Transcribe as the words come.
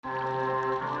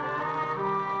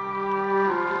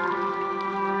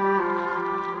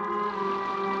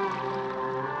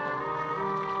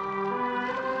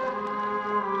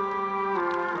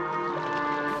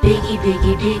Biggie,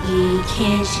 Biggie, Biggie,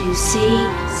 can't you see?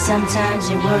 Sometimes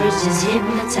your words just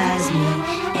hypnotize me,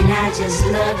 and I just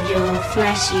love your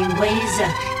flashy ways.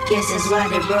 Guess that's why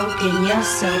they're broken, you're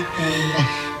so paid.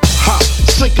 Ha,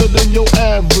 sicker than your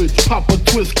average, pop a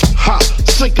twist. Ha,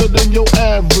 sicker than your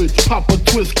average, pop a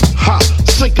twist. Ha,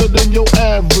 sicker than your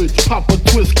average, pop a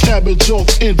twist. Cabbage off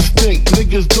instinct,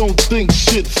 niggas don't think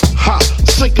shit's hot.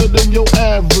 Sicker than your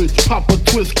average, pop a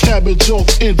twist. Cabbage off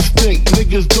instinct,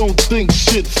 niggas don't think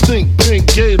shit stink.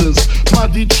 Pink Gators, my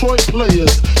Detroit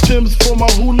players. Tim's for my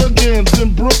hooligans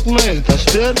in Brooklyn. That's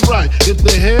dead right, get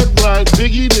the head right.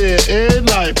 Biggie there, air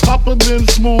night. Papa been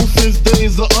smooth since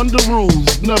days of under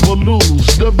rules. Never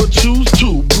lose, never choose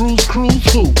to. Bruise, cruise,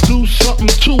 who? Do something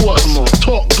to us.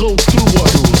 Talk, go through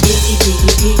us. Biggie,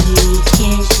 Biggie, Biggie,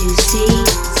 can't you see?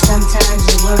 Sometimes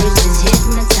your words just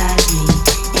hypnotize me,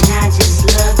 and I just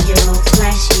love your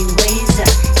flashy ways.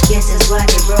 Guess that's why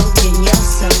they're broken, you're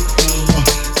so paid.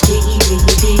 Biggie,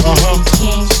 Biggie, Biggie,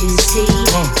 can't you see?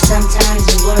 Sometimes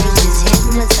your words just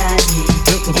hypnotize me,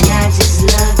 and I just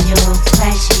love your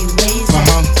flashy ways.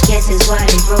 Guess that's why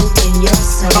they're broken, you're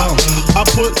so paid. I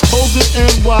put Hold It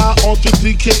NY onto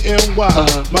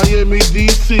DKNY. Miami,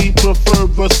 DC, prefer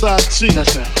Versace.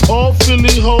 Right. All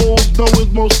Philly hoes know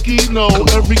it's Moschino.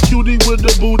 Every cutie with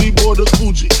a booty bought a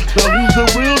Fuji. Now who's the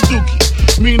real dookie?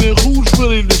 Meaning who's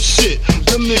really the shit?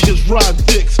 Them niggas ride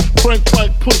dicks. Frank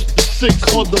White pushed the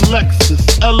 6 on the Lexus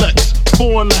LX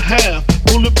 4.5.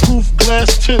 Bulletproof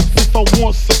glass tints if I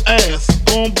want some ass.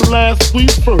 Gon' blast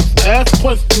sweet first, ask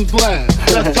questions last.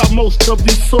 That's how most of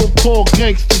these so-called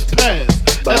gangsters pass.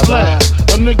 At last,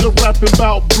 a nigga rapping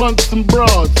about blunts and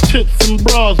bras, tits and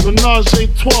bras, menage a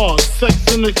trois,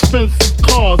 sex and expensive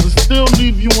cars, and still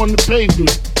leave you on the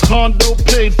pavement. Condo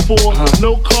paid for,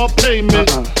 no car payment.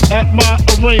 At my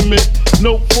arraignment,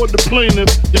 note for the plaintiff.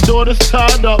 Your daughter's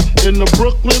tied up in the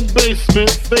Brooklyn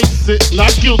basement. Face it,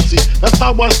 not guilty. That's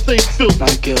how I stay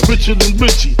filthy. Richer than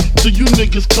Richie, so you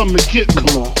niggas come and get me.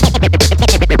 Come on.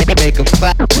 Make a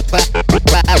five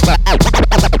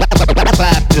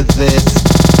to this.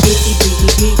 Biggie,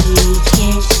 Biggie, Biggie,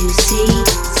 can't you see?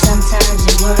 Sometimes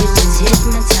your words just